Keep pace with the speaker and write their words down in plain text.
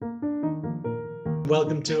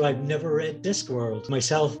Welcome to I've Never Read Discworld.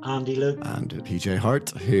 Myself, Andy Luke. And PJ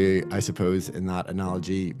Hart, who I suppose in that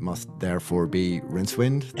analogy must therefore be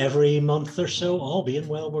Rincewind. Every month or so, all being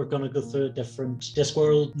well, we're going to go through a different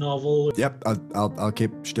Discworld novel. Yep, I'll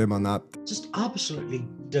keep stum on that. Just absolutely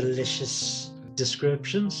delicious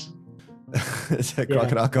descriptions. It's a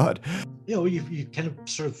crocodile god. You know, you kind of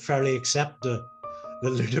sort of fairly accept the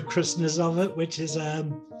ludicrousness of it, which is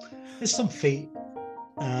some feat.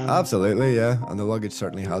 Absolutely, yeah. And the luggage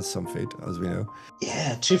certainly has some feet, as we know.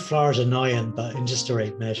 Yeah, 2 flowers annoying, but in just the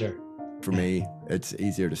right measure. For me, it's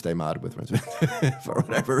easier to stay mad with Rincewind for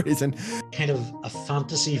whatever reason. Kind of a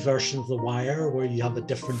fantasy version of The Wire, where you have a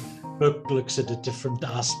different book looks at a different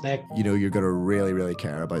aspect. You know, you're going to really, really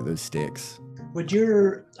care about those stakes. Would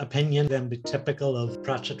your opinion then be typical of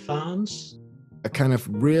Pratchett fans? A kind of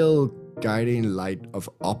real guiding light of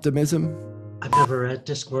optimism. I've never read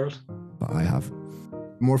Discworld. But I have.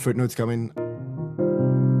 More footnotes coming.